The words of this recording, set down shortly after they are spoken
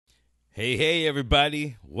Hey,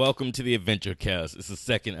 everybody. Welcome to the Adventure Cast. It's the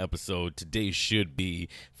second episode. Today should be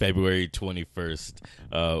February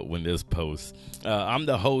 21st when this posts. I'm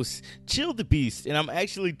the host, Chill the Beast, and I'm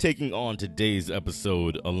actually taking on today's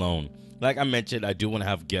episode alone. Like I mentioned, I do want to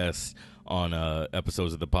have guests on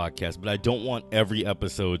episodes of the podcast, but I don't want every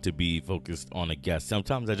episode to be focused on a guest.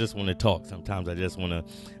 Sometimes I just want to talk. Sometimes I just want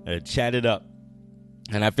to chat it up.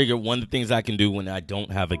 And I figure one of the things I can do when I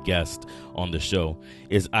don't have a guest on the show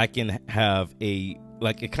is I can have a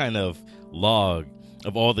kind of log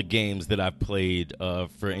of all the games that I've played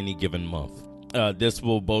for any given month. This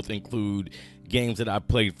will both include games that I've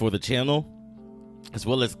played for the channel, as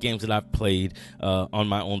well as games that I've played on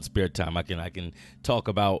my own spare time. I can talk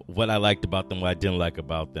about what I liked about them, what I didn't like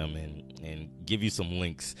about them, and give you some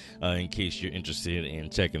links in case you're interested in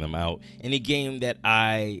checking them out. Any game that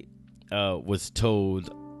I was told,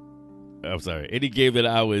 any game that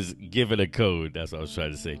I was given a code, that's what I was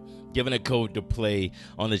trying to say, given a code to play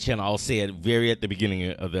on the channel, I'll say it at the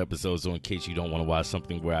beginning of the episode, so in case you don't want to watch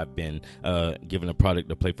something where I've been given a product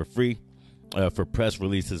to play for free, for press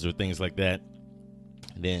releases or things like that,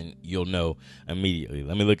 then you'll know immediately.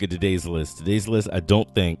 Let me look at today's list. Today's list, I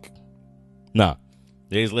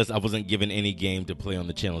wasn't given any game to play on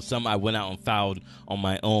the channel. Some I went out and found on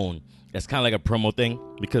my own. That's kind of like a promo thing,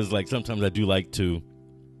 because like sometimes I do like to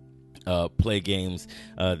play games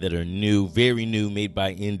that are new, very new, made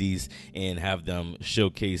by indies, and have them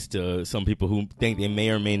showcased to some people who think they may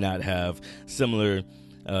or may not have similar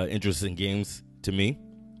interests in games to me.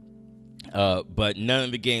 But none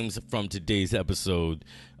of the games from today's episode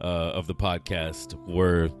of the podcast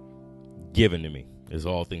were given to me. It's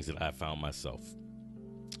all things that I found myself.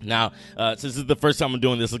 Now, since this is the first time I'm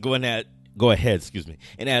doing this, I'll go ahead,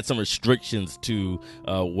 and add some restrictions to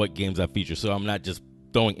what games I feature. So I'm not just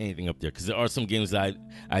throwing anything up there, because there are some games that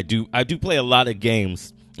I do play a lot of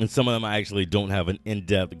games, and some of them I actually don't have an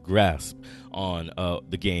in-depth grasp on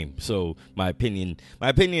the game. So my opinion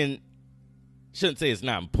shouldn't say it's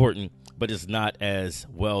not important, but it's not as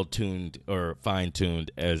well-tuned or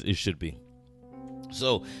fine-tuned as it should be.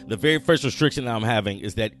 So the very first restriction that I'm having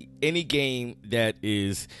is that any game that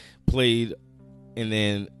is played and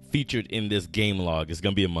then featured in this game log is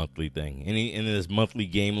going to be a monthly thing. In this monthly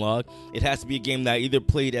game log, it has to be a game that I either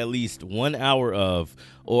played at least 1 hour of,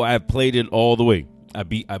 or I've played it all the way. I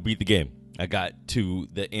beat the game. I got to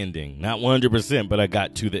the ending. Not 100%, but I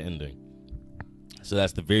got to the ending. So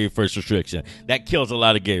that's the very first restriction. That kills a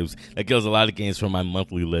lot of games. That kills a lot of games from my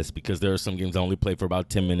monthly list, because there are some games I only play for about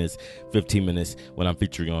 10 minutes, 15 minutes when I'm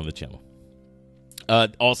featuring on the channel.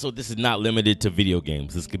 Also, this is not limited to video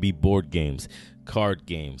games. This could be board games, card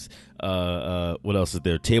games. What else is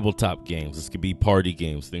there? Tabletop games. This could be party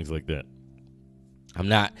games, things like that.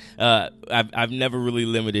 I've never really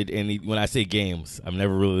limited any. When I say games, I'm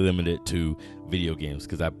never really limited to video games,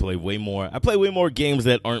 because I play way more games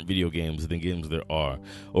that aren't video games than games there are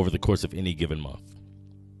over the course of any given month.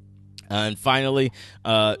 And finally,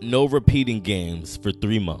 no repeating games for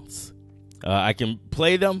 3 months. I can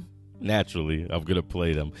play them. Naturally, I'm gonna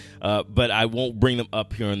play them, but I won't bring them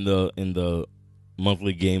up here in the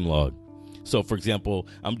monthly game log. So, for example,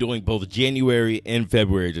 I'm doing both January and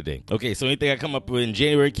February today. Okay, so anything I come up with in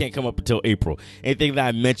January can't come up until April. Anything that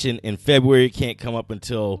I mention in February can't come up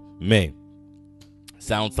until May.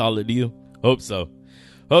 Sound solid to you? Hope so.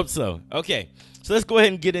 Okay, so let's go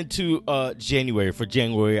ahead and get into January. For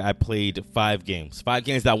January, I played 5 games. 5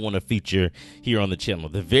 games that I want to feature here on the channel.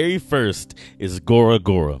 The very first is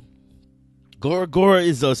Gorogoa. Gorogoa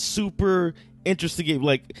is a super interesting game.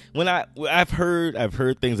 Like, when I've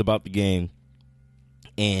heard things about the game,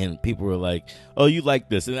 and people were like, "Oh, you like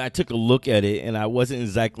this?" And I took a look at it, and I wasn't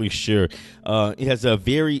exactly sure. It has a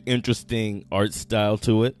very interesting art style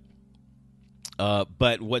to it,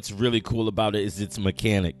 but what's really cool about it is its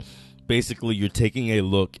mechanic. Basically, you're taking a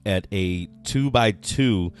look at a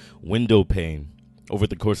 2x2 window pane over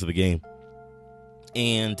the course of the game,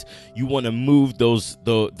 and you want to move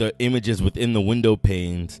the images within the window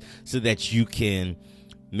panes so that you can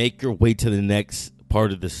make your way to the next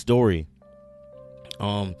part of the story.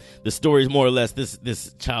 The story is more or less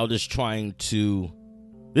this child is trying to.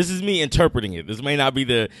 This is me interpreting it. This may not be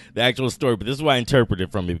the actual story, but this is why I interpret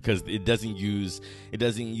it from it, because it doesn't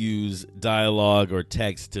use dialogue or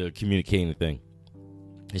text to communicate anything.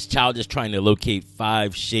 This child is trying to locate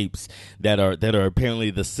 5 shapes that are apparently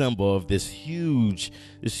the symbol of this huge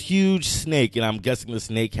snake, and I'm guessing the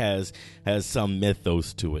snake has some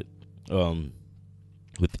mythos to it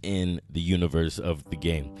within the universe of the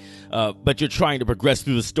game. But you're trying to progress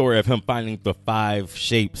through the story of him finding the 5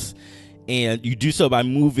 shapes, and you do so by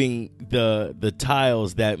moving the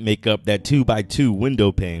tiles that make up that 2x2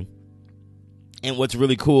 window pane And what's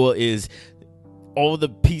really cool is all the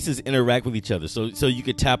pieces interact with each other. So you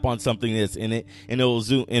could tap on something that's in it, and it will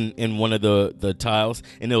zoom in one of the tiles,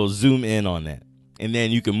 and it will zoom in on that. And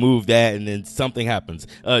then you can move that, and then something happens.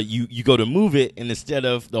 You go to move it, and instead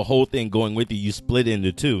of the whole thing going with you, you split it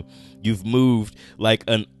into two. You've moved like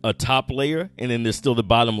a top layer, and then there's still the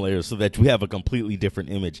bottom layer, so that you have a completely different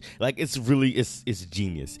image. Like, it's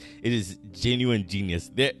genius. It is genuine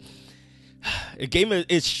genius. A game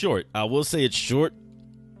is short. I will say it's short,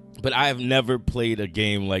 but I have never played a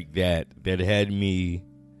game like that had me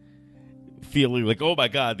feeling like, oh my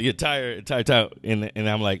God, the entire time, and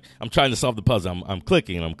I'm like, I'm trying to solve the puzzle. I'm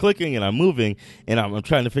clicking and I'm moving, and I'm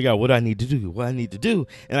trying to figure out what I need to do.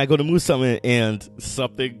 And I go to move something, and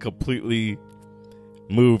something completely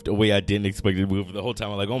moved a way I didn't expect it to move. The whole time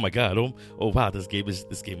I'm like, oh my God, oh wow, this game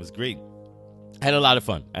is great. I had a lot of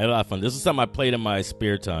fun. This is something I played in my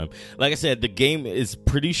spare time. Like I said, the game is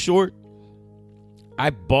pretty short. I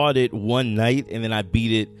bought it one night, and then I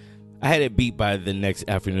beat it. I had it beat by the next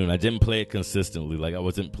afternoon. I didn't play it consistently. Like, I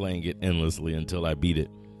wasn't playing it endlessly until I beat it.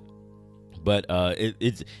 But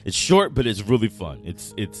it's short, but it's really fun.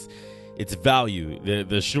 It's value.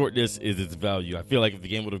 The shortness is its value. I feel like if the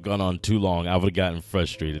game would have gone on too long, I would have gotten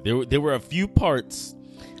frustrated. There were a few parts.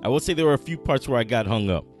 I will say there were a few parts where I got hung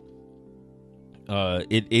up.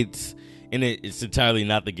 It's entirely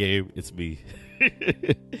not the game. It's me.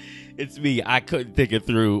 It's me. I couldn't think it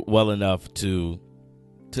through well enough to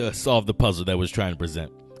solve the puzzle that was trying to present.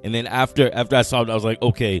 And then after I solved it, I was like,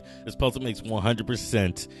 okay, this puzzle makes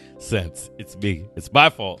 100% sense. It's me. It's my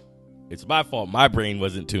fault. My brain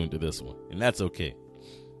wasn't tuned to this one, and that's okay.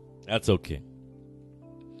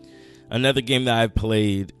 Another game that I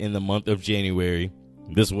played in the month of January.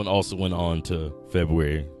 This one also went on to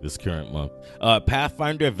February, this current month.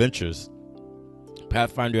 Pathfinder Adventures.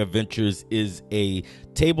 Pathfinder Adventures is a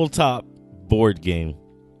tabletop board game.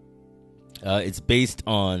 It's based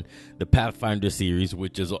on the Pathfinder series,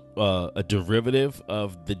 which is a derivative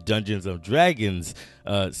of the Dungeons & Dragons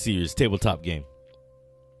series tabletop game.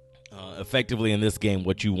 Effectively, in this game,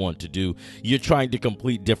 what you want to do, you're trying to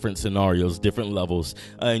complete different scenarios, different levels,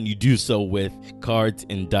 and you do so with cards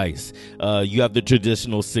and dice. You have the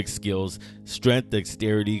traditional 6 skills: strength,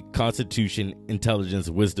 dexterity, constitution, intelligence,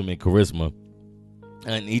 wisdom, and charisma.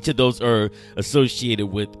 And each of those are associated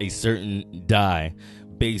with a certain die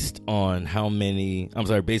based on how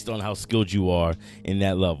skilled you are in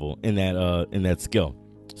that level, in that skill.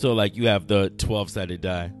 So, like, you have the 12-sided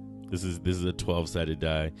die. This is a 12-sided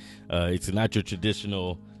die. It's not your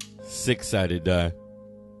traditional 6-sided die.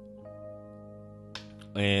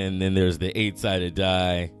 And then there's the 8-sided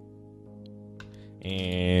die.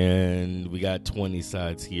 And we got 20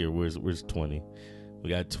 sides here. Where's 20? We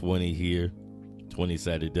got 20 here.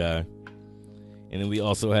 20-sided die. And then we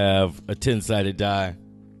also have a 10-sided die.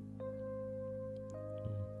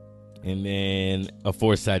 And then a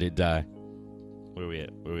 4-sided die. Where we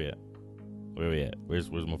at?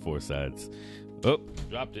 Where's my 4 sides? Oh,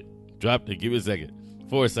 dropped it. Give me a second.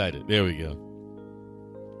 4-sided. There we go.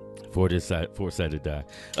 4-sided die.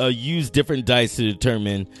 Use different dice to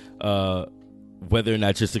determine whether or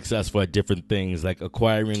not you're successful at different things, like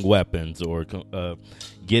acquiring weapons or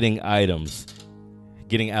getting items,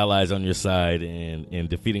 getting allies on your side, and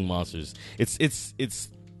defeating monsters.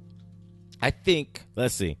 It's. I think.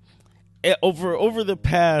 Let's see. Over the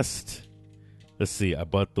past. Let's see. I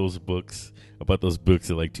bought those books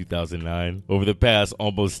in like 2009. Over the past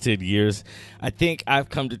almost 10 years, I think I've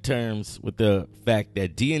come to terms with the fact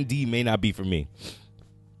that D&D may not be for me.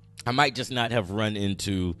 I might just not have run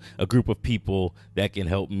into a group of people that can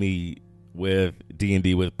help me with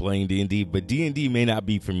D&D, with playing D&D, but D&D may not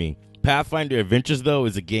be for me. Pathfinder Adventures, though,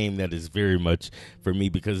 is a game that is very much for me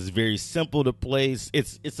because it's very simple to play.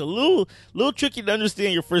 It's a little tricky to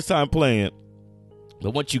understand your first time playing it.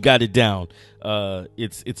 But once you got it down,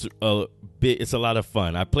 it's a lot of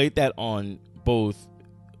fun. I played that on both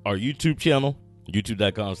our YouTube channel,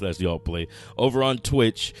 youtube.com/thealtplay, over on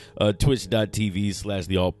Twitch,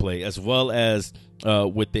 twitch.tv/thealtplay, as well as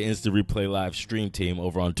with the Instant Replay Live stream team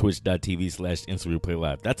over on twitch.tv/Instant Replay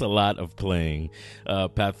Live. That's a lot of playing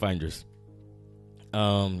Pathfinders.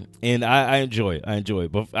 And I enjoy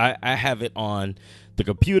it. But I have it on the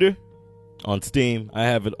computer, on Steam. I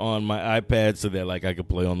have it on my iPad so that like I can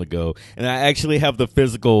play on the go. And I actually have the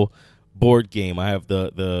physical board game. I have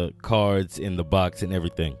the cards in the box and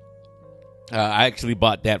everything. I actually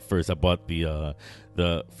bought that first. I bought the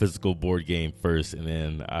physical board game first, and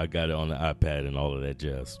then I got it on the iPad and all of that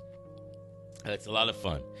jazz. It's a lot of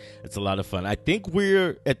fun. I think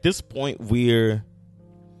at this point we're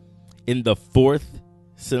in the 4th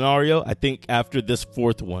scenario. I think after this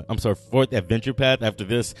fourth adventure path, after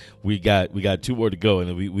this, we got 2 more to go,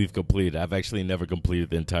 and we've completed. I've actually never completed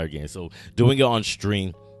the entire game, so doing it on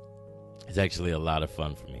stream is actually a lot of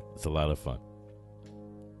fun for me. It's a lot of fun.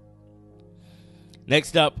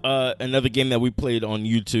 Next up, another game that we played on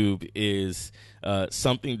YouTube is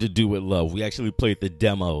Something to Do with Love. We actually played the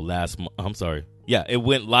demo last month. I'm sorry. Yeah, it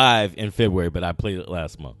went live in February, but I played it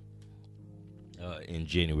last month in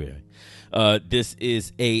January. This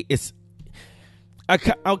is I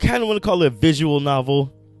kind of want to call it a visual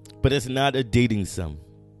novel, but it's not a dating sim.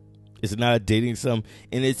 It's not a dating sim,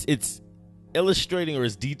 and it's illustrating or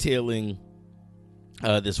it's detailing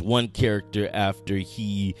this one character after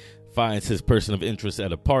he finds his person of interest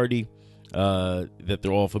at a party that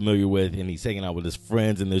they're all familiar with, and he's hanging out with his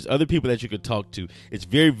friends, and there's other people that you could talk to. It's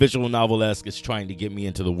very visual novel-esque. It's trying to get me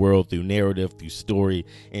into the world through narrative, through story,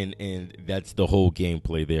 and that's the whole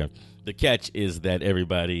gameplay there. The catch is that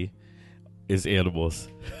everybody is animals.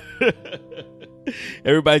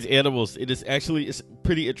 Everybody's animals. It's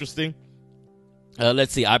pretty interesting.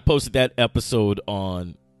 Let's see. I posted that episode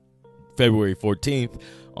on February 14th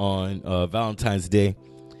on Valentine's Day.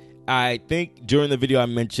 I think during the video I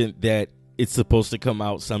mentioned that it's supposed to come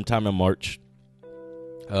out sometime in March.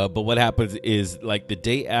 But what happens is, like, the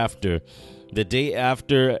day after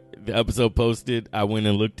the episode posted, I went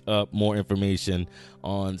and looked up more information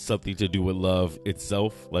on Something to Do with Love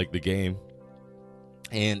itself, like the game.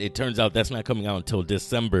 And it turns out that's not coming out until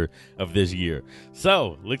December of this year.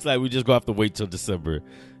 So, looks like we just going to have to wait till December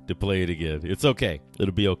to play it again. It's okay.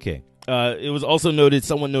 It'll be okay. It was also noted,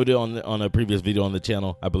 someone noted on a previous video on the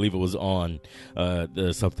channel, I believe it was on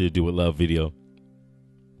the Something to Do with Love video,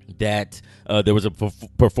 that there was a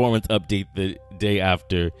performance update the day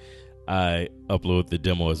after I upload the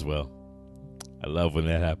demo as well. I love when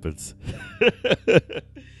that happens.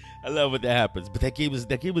 I love when that happens. But that game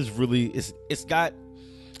is really, it's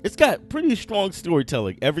got pretty strong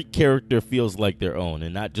storytelling. Every character feels like their own,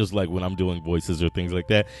 and not just like when I'm doing voices or things like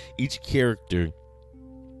that. Each character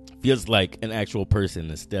feels like an actual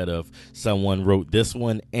person instead of someone wrote this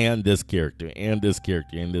one and this character and this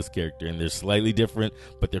character and this character, and they're slightly different,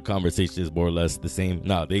 but their conversation is more or less the same.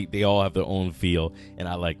 No, they all have their own feel, and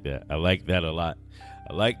I like that. I like that a lot.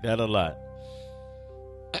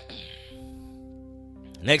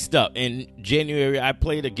 Next up, in January, I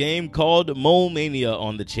played a game called Mole Mania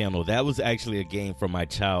on the channel. That was actually a game from my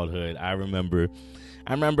childhood. I remember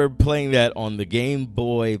playing that on the Game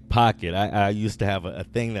Boy Pocket. I used to have a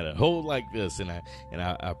thing that I hold like this, and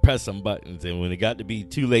I press some buttons, and when it got to be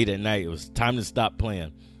too late at night, it was time to stop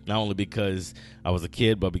playing. Not only because I was a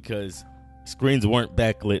kid, but because screens weren't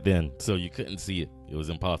backlit then, so you couldn't see it. It was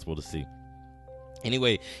impossible to see.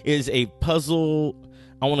 Anyway, it is a puzzle.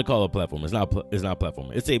 I want to call it a platform. It's not a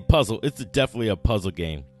platform. It's a puzzle. It's definitely a puzzle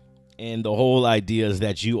game. And the whole idea is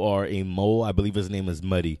that you are a mole. I believe his name is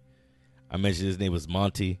Muddy. I mentioned his name was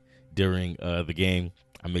Monty during the game.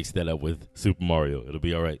 I mixed that up with Super Mario. It'll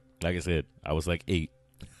be all right. Like I said, I was like 8.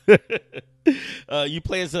 You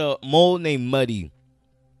play as a mole named Muddy,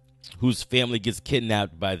 whose family gets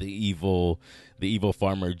kidnapped by the evil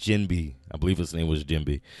farmer Jinby. I believe his name was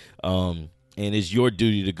Jinby. And it's your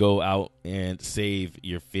duty to go out and save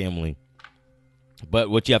your family. But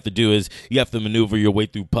what you have to do is you have to maneuver your way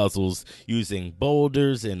through puzzles using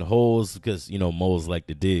boulders and holes, because, you know, moles like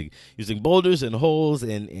to dig. Using boulders and holes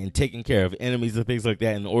and taking care of enemies and things like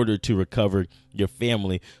that in order to recover your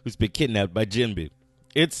family who's been kidnapped by Jinby.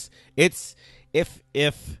 It's if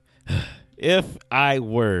I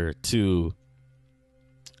were to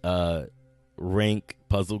rank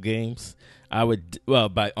puzzle games, I would,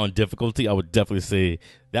 on difficulty, I would definitely say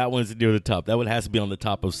that one's near the top. That one has to be on the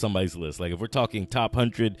top of somebody's list. Like, if we're talking top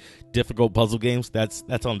 100 difficult puzzle games, that's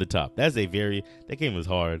on the top. That game was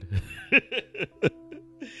hard.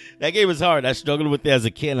 That game was hard. I struggled with it as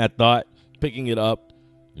a kid, and I thought picking it up,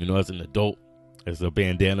 you know, as an adult, as a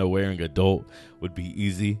bandana wearing adult, would be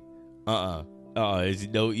easy. It's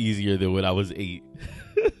no easier than when I was 8.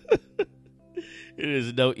 It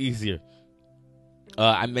is no easier.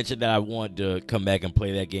 I mentioned that I wanted to come back and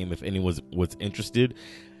play that game if anyone was interested.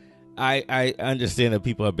 I understand that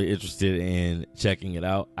people have been interested in checking it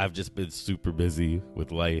out. I've just been super busy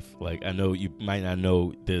with life. Like, I know you might not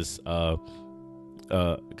know this because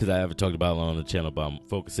I haven't talked about it on the channel, but I'm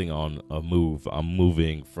focusing on a move. I'm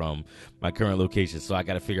moving from my current location, so I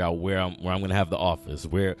got to figure out where I'm going to have the office,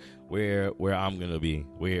 where I'm going to be,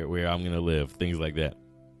 where I'm going to live, things like that.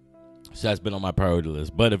 So that's been on my priority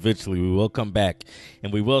list. But eventually we will come back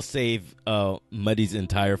and we will save Muddy's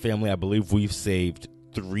entire family. I believe we've saved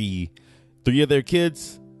three of their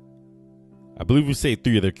kids. I believe we saved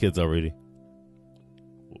 3 of their kids already.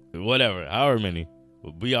 Whatever, however many.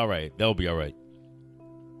 We'll be all right. They'll be all right.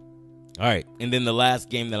 All right, and then the last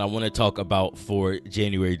game that I want to talk about for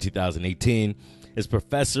January 2018 is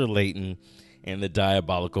Professor Layton and the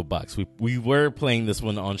Diabolical Box. We were playing this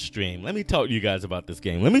one on stream. Let me talk to you guys about this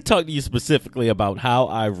game. Let me talk to you specifically about how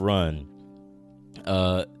I run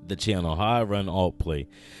the channel, how I run alt play.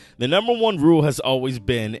 The number one rule has always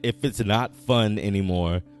been, if it's not fun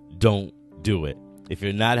anymore, don't do it. If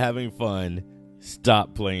you're not having fun,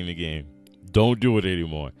 stop playing the game. Don't do it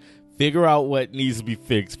anymore. Figure out what needs to be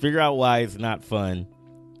fixed. Figure out why it's not fun.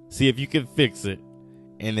 See if you can fix it,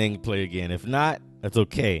 and then play again. If not, that's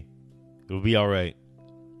okay. It'll be all right.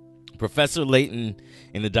 Professor Layton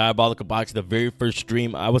in the Diabolical Box, the very first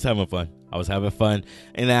stream, I was having fun.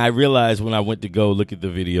 And then I realized when I went to go look at the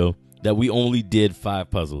video that we only did 5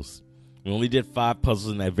 puzzles. We only did 5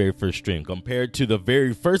 puzzles in that very first stream compared to the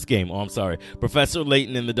very first game. Oh, I'm sorry. Professor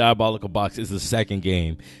Layton in the Diabolical Box is the second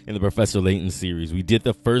game in the Professor Layton series. We did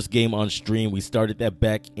the first game on stream. We started that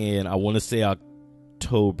back in, I want to say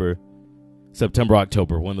September,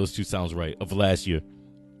 October. One of those two sounds right, of last year.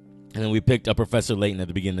 And then we picked up Professor Layton at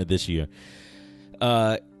the beginning of this year.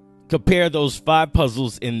 Compare those 5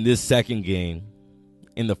 puzzles in this second game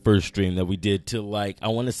in the first stream that we did to, like, I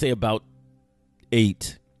want to say about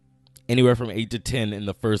 8. Anywhere from 8 to 10 in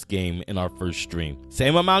the first game in our first stream.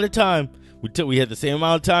 Same amount of time. We had the same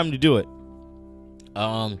amount of time to do it.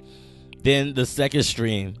 Then the second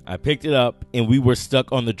stream, I picked it up and we were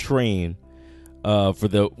stuck on the train for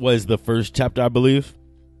the first chapter, I believe.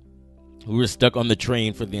 We were stuck on the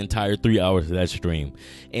train for the entire 3 hours of that stream.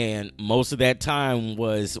 And most of that time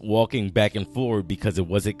was walking back and forward because it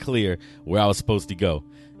wasn't clear where I was supposed to go.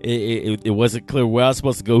 It wasn't clear where I was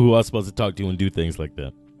supposed to go, who I was supposed to talk to, and do things like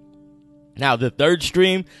that. Now, the third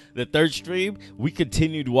stream, we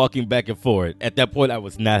continued walking back and forth. At that point, I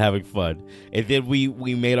was not having fun. And then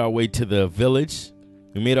we made our way to the village.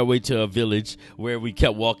 We made our way to a village where we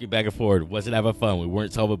kept walking back and forth. Wasn't having fun. We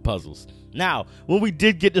weren't solving puzzles. Now, when we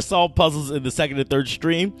did get to solve puzzles in the second and third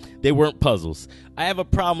stream, they weren't puzzles. I have a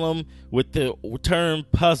problem with the term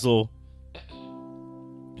puzzle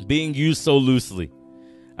being used so loosely.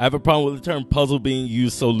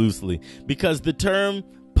 Because the term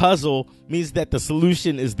puzzle means that the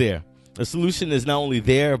solution is there. The solution is not only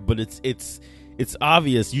there, but it's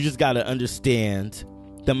obvious. You just got to understand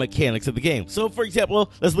the mechanics of the game. So, for example,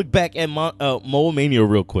 let's look back at Mole Mania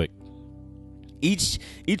real quick. Each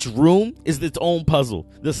room is its own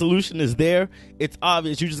puzzle. The solution is there. It's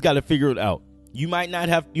obvious. You just got to figure it out. You might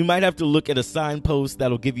have to look at a signpost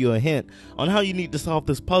that'll give you a hint on how you need to solve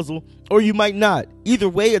this puzzle, or you might not. Either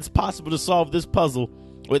way, it's possible to solve this puzzle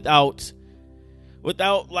without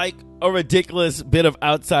like a ridiculous bit of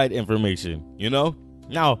outside information, you know?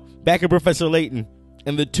 Now, back at Professor Layton,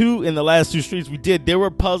 in the last 2 streams we did, there were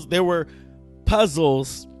puzzles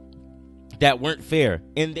that weren't fair,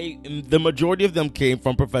 and the majority of them came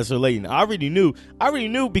from Professor Layton. I already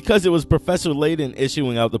knew because it was Professor Layton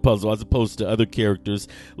issuing out the puzzle as opposed to other characters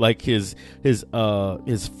like his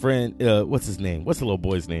friend, what's his name? What's the little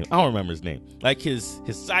boy's name? I don't remember his name. Like his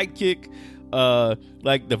sidekick,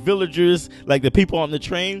 like the villagers, like the people on the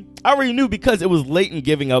train. I already knew because it was Layton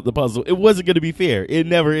giving out the puzzle. It wasn't going to be fair. It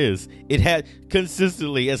never is. It had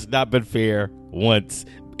consistently has not been fair once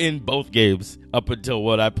in both games up until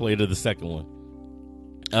what I played of the second one.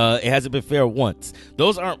 It hasn't been fair once.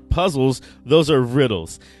 Those aren't puzzles. Those are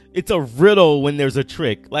riddles. It's a riddle when there's a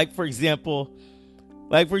trick. Like for example,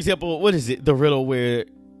 what is it? The riddle where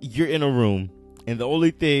you're in a room and the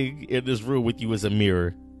only thing in this room with you is a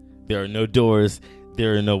mirror. There are no doors.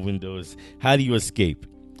 There are no windows. How do you escape?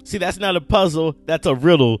 See, that's not a puzzle. That's a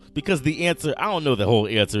riddle because the answer, I don't know the whole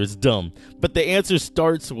answer. It's dumb. But the answer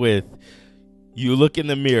starts with, you look in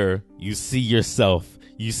the mirror, you see yourself,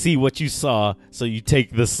 you see what you saw, so you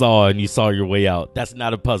take the saw and you saw your way out. That's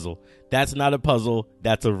not a puzzle. That's not a puzzle.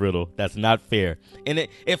 That's a riddle. That's not fair. And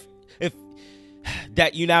if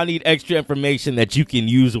that you now need extra information that you can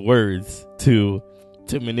use words to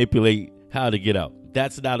manipulate how to get out.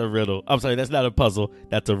 That's not a riddle. I'm sorry, that's not a puzzle.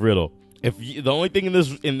 That's a riddle. The only thing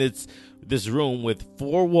in this room with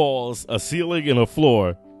 4 walls, a ceiling, and a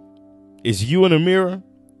floor is you in a mirror,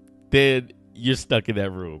 then you're stuck in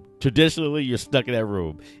that room. Traditionally, you're stuck in that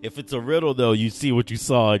room. If it's a riddle, though, you see what you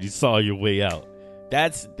saw and you saw your way out.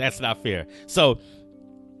 That's not fair. So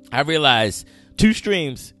I realized 2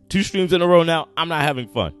 streams in a row now, I'm not having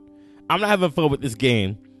fun. I'm not having fun with this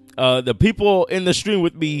game. The people in the stream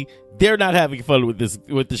with me, they're not having fun with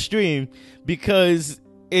the stream because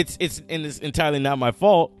it's entirely not my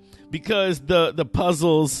fault because the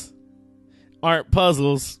puzzles aren't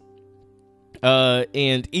puzzles.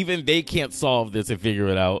 And even they can't solve this and figure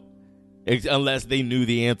it out. unless they knew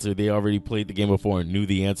the answer. They already played the game before and knew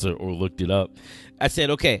the answer or looked it up. I said,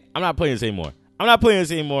 okay, I'm not playing this anymore. I'm not playing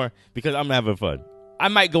this anymore because I'm having fun. I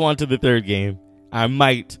might go on to the third game. I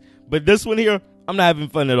might. But this one here, I'm not having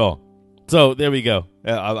fun at all. So there we go.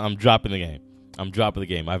 I'm dropping the game. I'm dropping the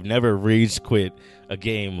game. I've never rage quit a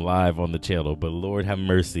game live on the channel, but Lord have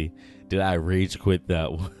mercy, did I rage quit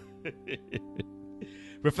that one.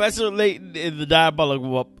 Professor Layton in the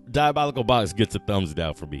diabolical box gets a thumbs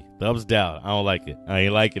down for me. Thumbs down. I don't like it. I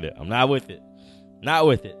ain't liking it. I'm not with it. Not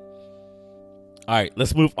with it. All right,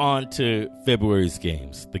 let's move on to February's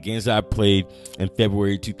games. The games that I played in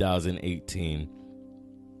February 2018.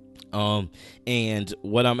 And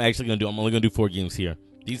what I'm actually going to do, I'm only going to do 4 games here.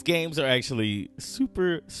 These games are actually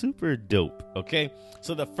super, super dope, okay?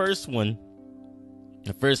 So the first one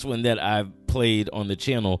that I've played on the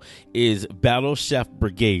channel is Battle Chef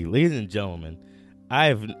Brigade. Ladies and gentlemen, I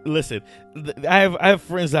have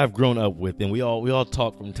friends I've grown up with, and we all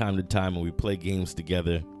talk from time to time, and we play games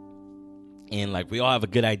together. And like we all have a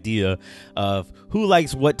good idea of who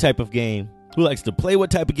likes what type of game, who likes to play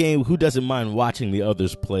what type of game, who doesn't mind watching the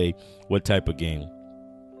others play what type of game.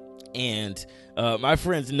 And my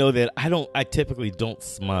friends know that I typically don't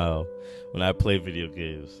smile when I play video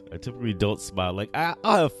games. I typically don't smile. Like I'll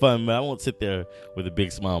have fun, but I won't sit there with a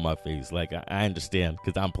big smile on my face. Like I understand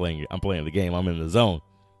because I'm playing the game. I'm in the zone.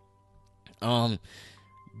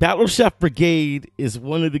 Battle Chef Brigade is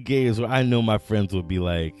one of the games where I know my friends will be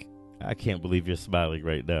like, I can't believe you're smiling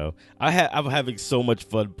right now. I'm having so much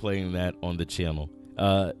fun playing that on the channel.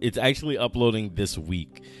 It's actually uploading this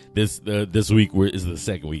week. This week is the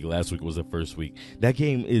second week. Last week was the first week. That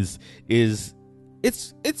game is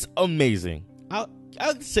it's amazing. I'll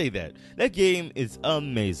say that. That game is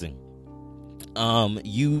amazing.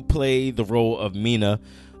 You play the role of Mina.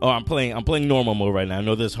 Oh, I'm playing normal mode right now. I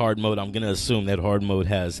know there's hard mode. I'm gonna assume that hard mode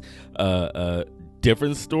has a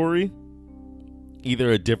different story.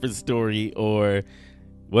 Either a different story or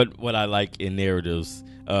what I like in narratives,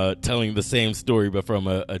 telling the same story but from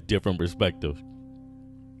a different perspective.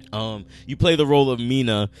 You play the role of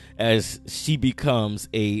Mina as she becomes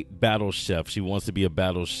a battle chef. She wants to be a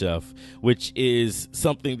battle chef, which is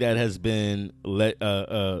something that has been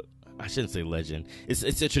I shouldn't say legend. It's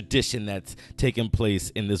a tradition that's taken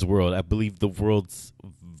place in this world. I believe the world's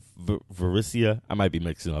Varicia. I might be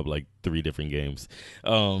mixing up like 3 different games.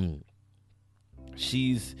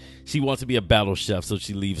 She wants to be a battle chef, so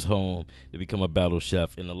she leaves home to become a battle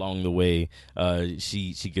chef, and along the way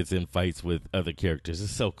she gets in fights with other characters.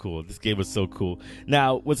 It's so cool. This game is so cool.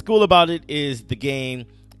 Now what's cool about it is the game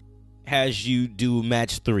has you do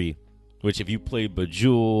match 3, which if you play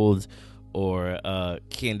Bejeweled or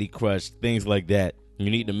Candy Crush, things like that,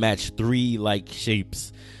 you need to match 3 like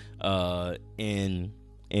shapes in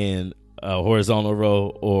a horizontal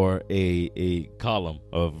row or a column,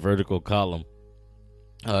 a vertical column.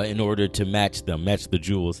 In order to match the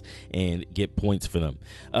jewels and get points for them.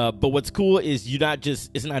 But what's cool is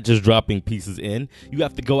it's not just dropping pieces in. You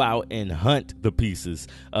have to go out and hunt the pieces.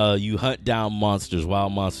 You hunt down monsters,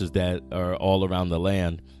 wild monsters that are all around the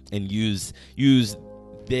land, and use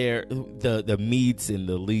the meats and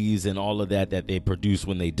the leaves and all of that they produce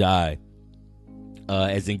when they die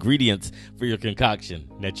as ingredients for your concoction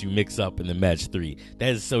that you mix up in the match 3.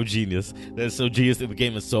 That is so genius. That is so genius. The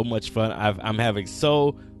game is so much fun. I'm having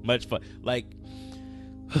so much fun. Like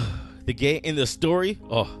the game in the story.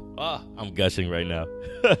 Oh, I'm gushing right now.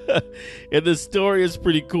 And the story is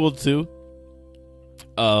pretty cool too.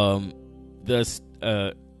 I'm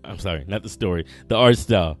sorry, not the story. The art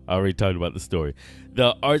style. I already talked about the story.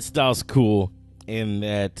 The art style's cool in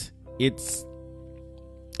that it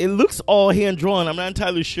looks all hand drawn. I'm not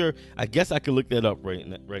entirely sure. I guess I could look that up right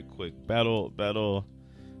quick. Battle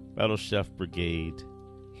Chef Brigade,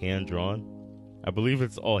 hand drawn. I believe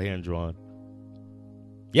it's all hand drawn.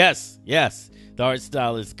 Yes. The art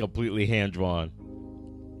style is completely hand drawn.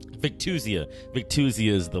 Victusia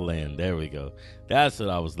is the land. There we go. That's what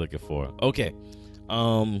I was looking for. Okay.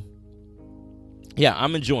 Yeah,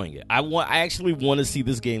 I'm enjoying it. I actually want to see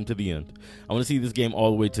this game to the end. I want to see this game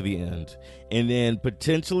all the way to the end. And then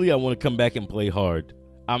potentially I want to come back and play hard.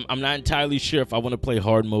 I'm not entirely sure if I want to play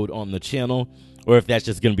hard mode on the channel or if that's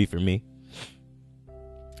just going to be for me.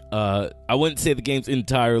 I wouldn't say the game's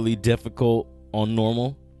entirely difficult on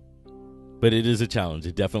normal, but it is a challenge.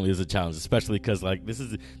 It definitely is a challenge, especially because like this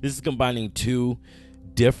is combining two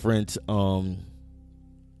different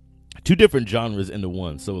genres into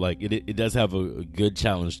one. So like it does have a good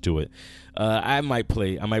challenge to it. I might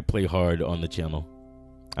play hard on the channel.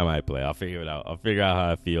 I'll figure it out. I'll figure out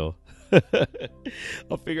how I feel.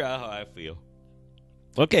 I'll figure out how I feel.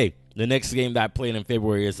 Okay, the next game that I played in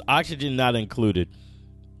February is Oxygen Not Included.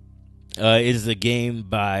 It is a game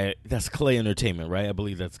that's Clay Entertainment, right? I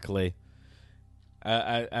believe that's Clay.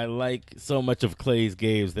 I like so much of Clay's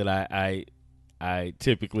games that I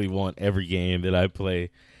typically want every game that I play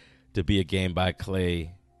to be a game by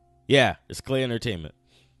Clay. Yeah, it's Clay Entertainment.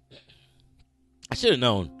 I should have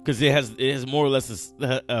known because it has more or less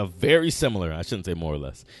a very similar. I shouldn't say more or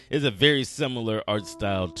less. It's a very similar art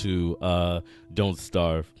style to Don't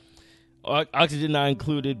Starve. Oxygen Not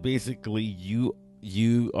Included. Basically,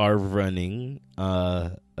 you are running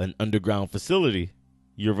an underground facility.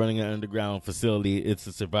 You're running an underground facility. It's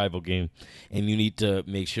a survival game, and you need to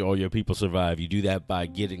make sure all your people survive. You do that by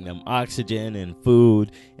getting them oxygen and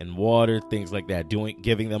food and water, things like that.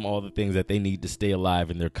 Giving them all the things that they need to stay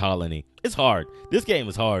alive in their colony. It's hard. This game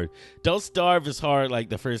is hard. Don't Starve is hard like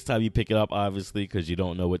the first time you pick it up, obviously, because you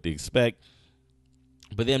don't know what to expect.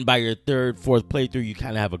 But then by your third, fourth playthrough, you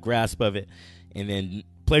kind of have a grasp of it. And then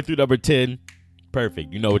playthrough number 10,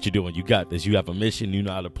 perfect. You know what you're doing. You got this. You have a mission. You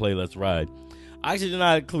know how to play. Let's ride. Oxygen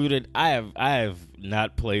Not Included. I have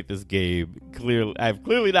not played this game. I've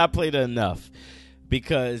clearly not played it enough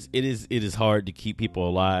because it is hard to keep people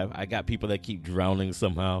alive. I got people that keep drowning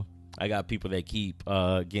somehow. I got people that keep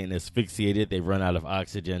getting asphyxiated. They run out of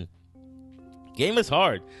oxygen. Game is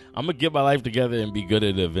hard. I'm gonna get my life together and be good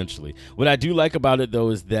at it eventually. What I do like about it though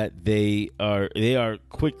is that they are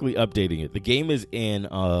quickly updating it. The game is in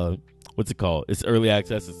what's it called? It's early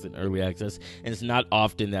access. It's in early access, and it's not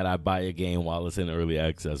often that I buy a game while it's in early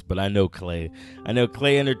access. But I know Clay. I know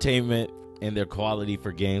Clay Entertainment and their quality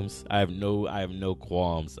for games. I have no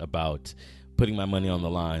qualms about putting my money on the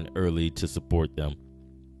line early to support them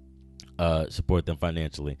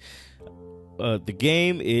financially. The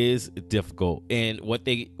game is difficult, and what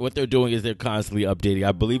they're doing is they're constantly updating.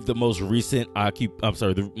 I believe the most recent update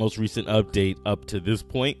up to this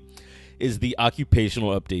point is the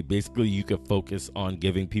occupational update. Basically, you can focus on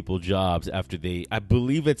giving people jobs after they've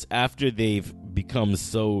become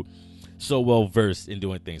so well versed in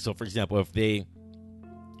doing things. So, for example, if they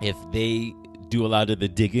do a lot of the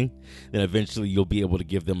digging, then eventually you'll be able to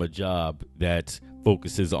give them a job that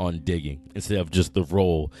focuses on digging instead of just the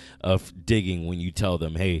role of digging when you tell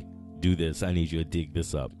them, hey, do this, I need you to dig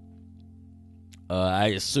this up. I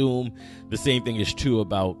assume the same thing is true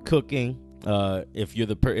about cooking. If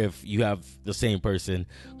you have the same person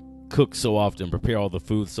cook so often, prepare all the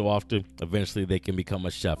food so often, eventually they can become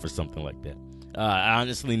a chef or something like that. I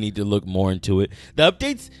honestly need to look more into it. The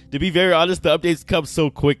updates, to be very honest, the updates come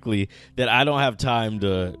so quickly that I don't have time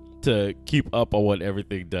to keep up on what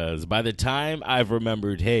everything does. By the time I've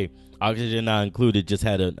remembered, hey, Oxygen Not Included just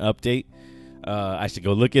had an update, I should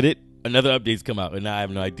go look at it. Another update's come out, and now I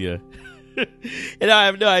have no idea. And I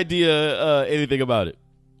have no idea anything about it.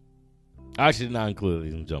 Oxygen Not Included,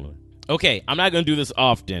 ladies and gentlemen. Okay, I'm not going to do this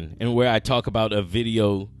often, and where I talk about a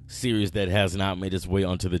video series that has not made its way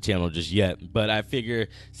onto the channel just yet. But I figure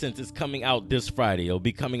since it's coming out this Friday, it'll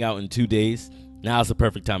be coming out in 2 days. Now's the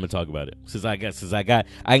perfect time to talk about it.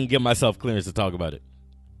 I can give myself clearance to talk about it.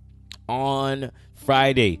 On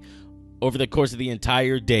Friday, over the course of the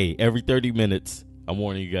entire day, every 30 minutes, I'm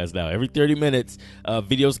warning you guys now, every 30 minutes, a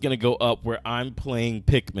video's going to go up where I'm playing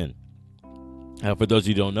Pikmin. For those of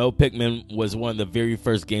you who don't know, Pikmin was one of the very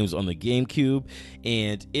first games on the GameCube,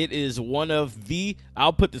 and it is one of the,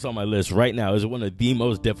 I'll put this on my list right now, is one of the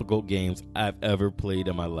most difficult games I've ever played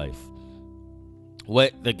in my life.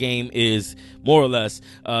 What the game is, more or less,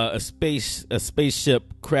 a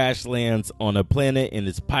spaceship crash lands on a planet, and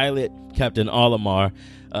its pilot, Captain Olimar,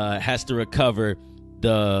 has to recover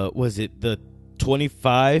the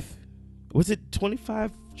 25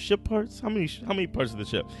 ship parts? How many parts of the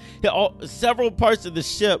ship? Yeah, several parts of the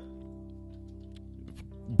ship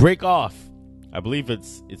break off. I believe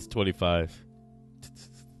it's 25.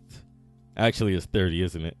 Actually, it's 30,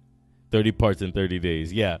 isn't it? 30 parts in 30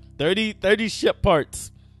 days. Yeah, 30 ship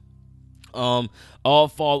parts all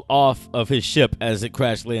fall off of his ship as it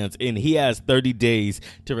crash lands, and he has 30 days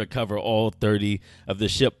to recover all 30 of the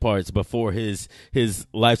ship parts before his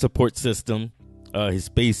life support system, his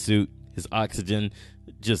spacesuit, his oxygen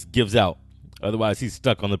just gives out. Otherwise, he's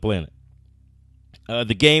stuck on the planet.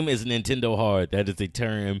 The game is Nintendo hard. That is a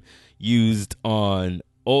term used on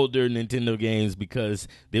older Nintendo games because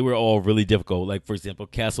they were all really difficult. Like, for example,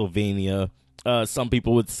 Castlevania. Some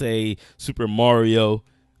people would say Super Mario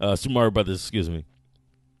Brothers, excuse me.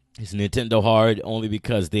 It's Nintendo hard only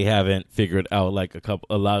because they haven't figured out like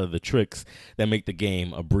a lot of the tricks that make the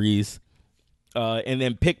game a breeze. And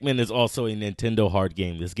then Pikmin is also a Nintendo hard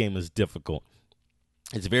game. This game is difficult.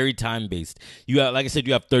 It's very time based. You have, like I said,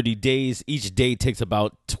 you have 30 days. Each day takes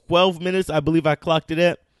about 12 minutes. I believe I clocked it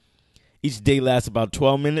at. Each day lasts about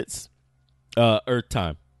 12 minutes. Earth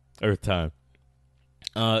time.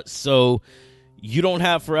 So you don't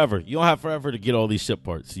have forever. You don't have forever to get all these ship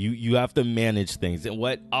parts. You have to manage things. And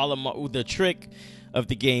what Olimar, the trick of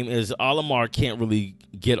the game is, Olimar can't really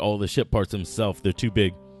get all the ship parts himself. They're too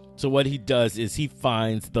big. So what he does is he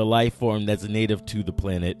finds the life form that's native to the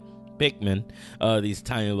planet, Pikmin, these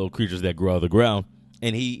tiny little creatures that grow out of the ground,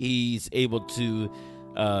 and he's able to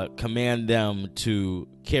command them to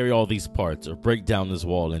carry all these parts or break down this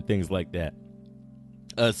wall and things like that.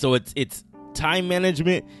 So it's time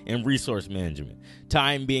management and resource management.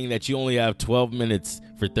 Time being that you only have 12 minutes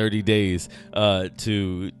for 30 days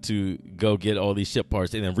to go get all these ship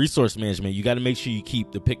parts, and then resource management, you got to make sure you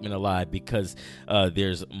keep the Pikmin alive, because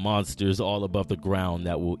there's monsters all above the ground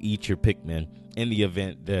that will eat your Pikmin in the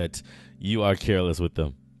event that you are careless with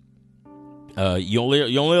them. You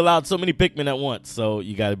only allowed so many Pikmin at once, so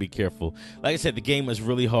you got to be careful. Like I said, the game is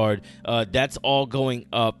really hard. That's all going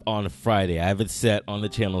up on Friday. I have it set on the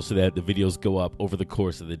channel so that the videos go up over the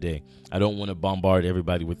course of the day. I don't want to bombard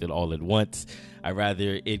everybody with it all at once. I'd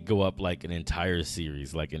rather it go up like an entire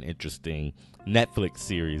series, like an interesting Netflix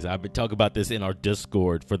series. I've been talking about this in our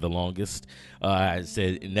Discord for the longest. I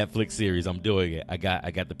said, Netflix series, I'm doing it. I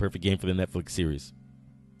got the perfect game for the Netflix series.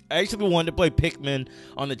 I actually wanted to play Pikmin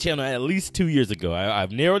on the channel at least 2 years ago.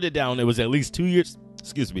 I've narrowed it down. It was at least 2 years,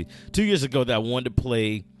 2 years ago that I wanted to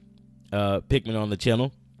play Pikmin on the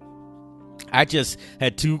channel. I just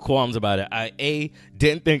had two qualms about it. I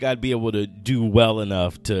didn't think I'd be able to do well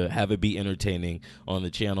enough to have it be entertaining on the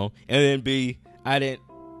channel. And then B, did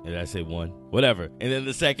I say one? Whatever. And then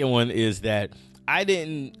the second one is that I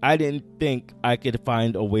didn't think I could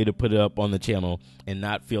find a way to put it up on the channel and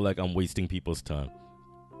not feel like I'm wasting people's time.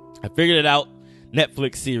 I figured it out.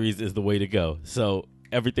 Netflix series is the way to go. So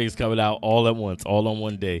everything's coming out all at once, all on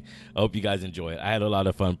one day. I hope you guys enjoy it. I had a lot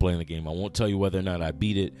of fun playing the game. I won't tell you whether or not I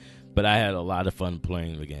beat it, but I had a lot of fun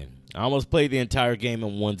playing the game. I almost played the entire game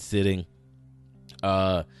in one sitting.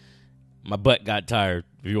 My butt got tired.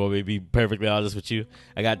 If you want me to be perfectly honest with you,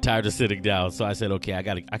 I got tired of sitting down. So I said, okay, I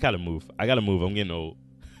gotta move. I'm getting old.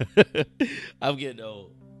 I'm getting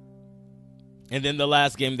old. And then the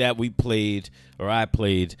last game that I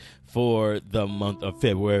played for the month of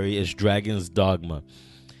February is Dragon's Dogma.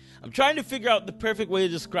 I'm trying to figure out the perfect way to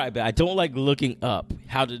describe it. I don't like looking up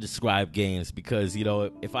how to describe games because,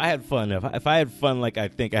 if I had fun, if I had fun like I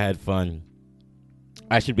think I had fun,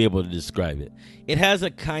 I should be able to describe it. It has a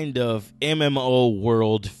kind of MMO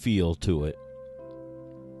world feel to it.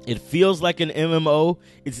 It feels like an MMO.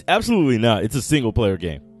 It's absolutely not. It's a single player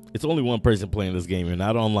game. It's only one person playing this game. You're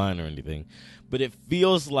not online or anything. But it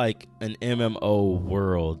feels like an MMO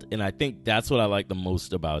world, and I think that's what I like the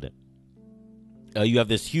most about it. You have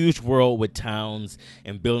this huge world with towns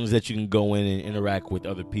and buildings that you can go in and interact with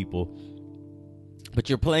other people. But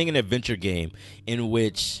you're playing an adventure game in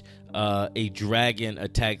which a dragon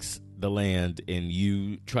attacks the land, and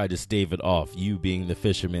you try to stave it off. You, being the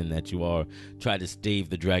fisherman that you are, try to stave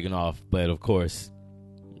the dragon off. But, of course,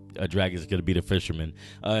 a dragon is going to be the fisherman,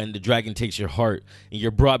 and the dragon takes your heart, and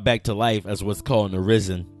you're brought back to life as what's called an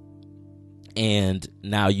arisen, and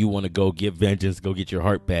now you want to go get vengeance, go get your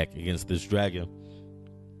heart back against this dragon.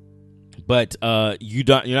 But you're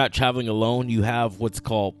not traveling alone. You have what's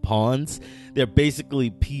called pawns. They're basically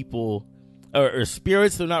people or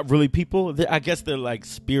spirits. They're not really people. I guess they're like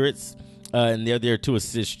spirits. And they're there to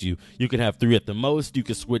assist you. You can have 3 at the most. You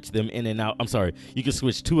can switch them in and out. I'm sorry. You can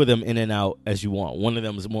switch 2 of them in and out as you want. One of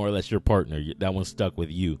them is more or less your partner. That one's stuck with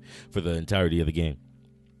you for the entirety of the game.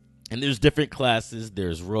 And there's different classes.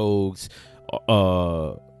 There's rogues.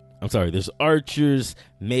 There's archers,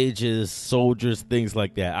 mages, soldiers, things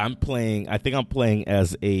like that. I think I'm playing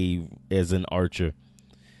as an archer.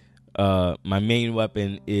 My main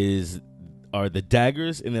weapon are the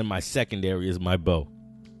daggers, and then my secondary is my bow.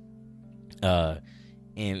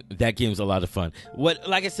 And that game's a lot of fun.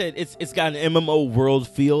 Like I said, it's got an MMO world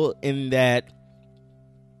feel in that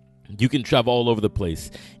you can travel all over the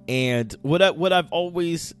place. And what I've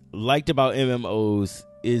always liked about MMOs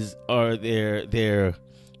are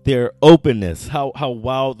their openness, how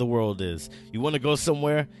wild the world is. You want to go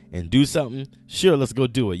somewhere and do something? Sure, let's go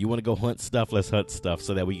do it. You want to go hunt stuff? Let's hunt stuff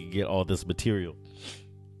so that we can get all this material.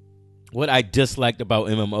 What I disliked about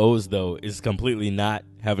MMOs, though, is completely not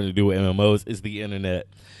having to do with MMOs, is the internet.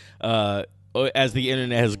 As the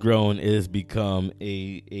internet has grown, it has become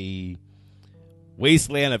a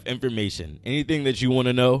wasteland of information. Anything that you want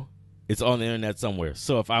to know, it's on the internet somewhere.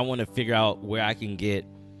 So if I want to figure out where I can get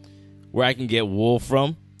wool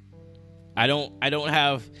from, I don't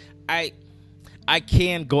have I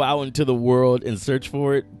can go out into the world and search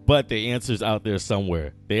for it, but the answer's out there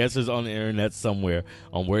somewhere. The answer's on the internet somewhere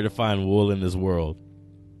on where to find wool in this world.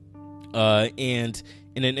 And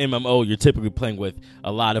in an MMO, you're typically playing with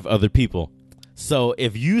a lot of other people. So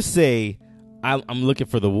if you say, I'm looking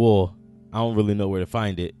for the wool, I don't really know where to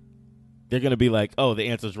find it, they're going to be like, oh, the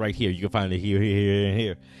answer's right here. You can find it here, here, and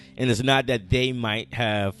here. And it's not that they might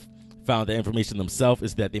have found the information themselves.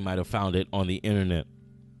 It's that they might have found it on the internet.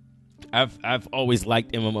 I've always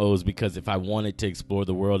liked MMOs because if I wanted to explore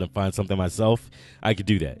the world and find something myself, I could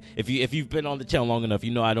do that. If you've been on the channel long enough,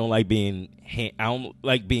 you know I don't like being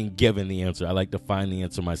given the answer. I like to find the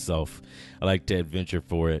answer myself. I like to adventure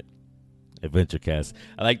for it. Adventure cast.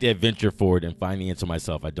 I like to adventure for it and find the answer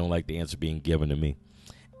myself. I don't like the answer being given to me.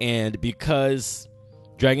 And because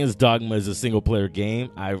Dragon's Dogma is a single player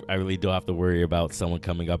game, I really don't have to worry about someone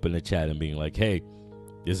coming up in the chat and being like, hey,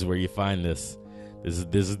 this is where you find this. This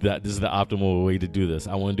is the optimal way to do this.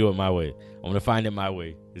 I want to do it my way. I want to find it my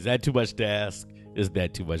way. Is that too much to ask? Is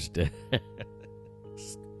that too much to ask?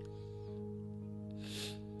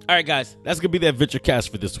 All right, guys, that's going to be the Adventure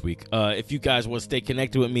Cast for this week. If you guys want to stay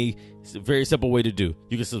connected with me, it's a very simple way to do.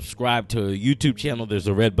 You can subscribe to a YouTube channel. There's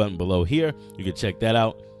a red button below here. You can check that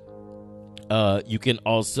out. You can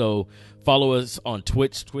also follow us on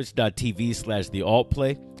Twitch,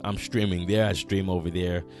 twitch.tv/thealtplay. I'm streaming there. I stream over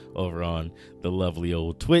there, over on the lovely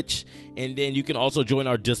old Twitch. And then you can also join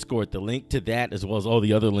our Discord. The link to that, as well as all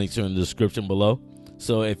the other links, are in the description below.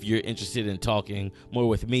 So if you're interested in talking more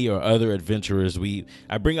with me or other adventurers,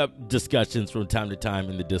 I bring up discussions from time to time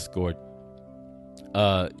in the Discord.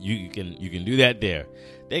 You can do that there.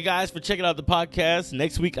 Thank you guys for checking out the podcast.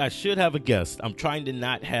 Next week I should have a guest. I'm trying to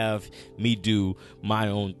not have me do my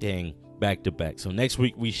own thing back to back. So next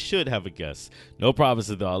week we should have a guest. No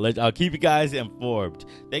promises though. I'll keep you guys informed.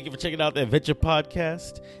 Thank you for checking out the Adventure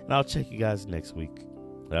Podcast, and I'll check you guys next week.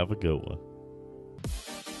 Have a good one.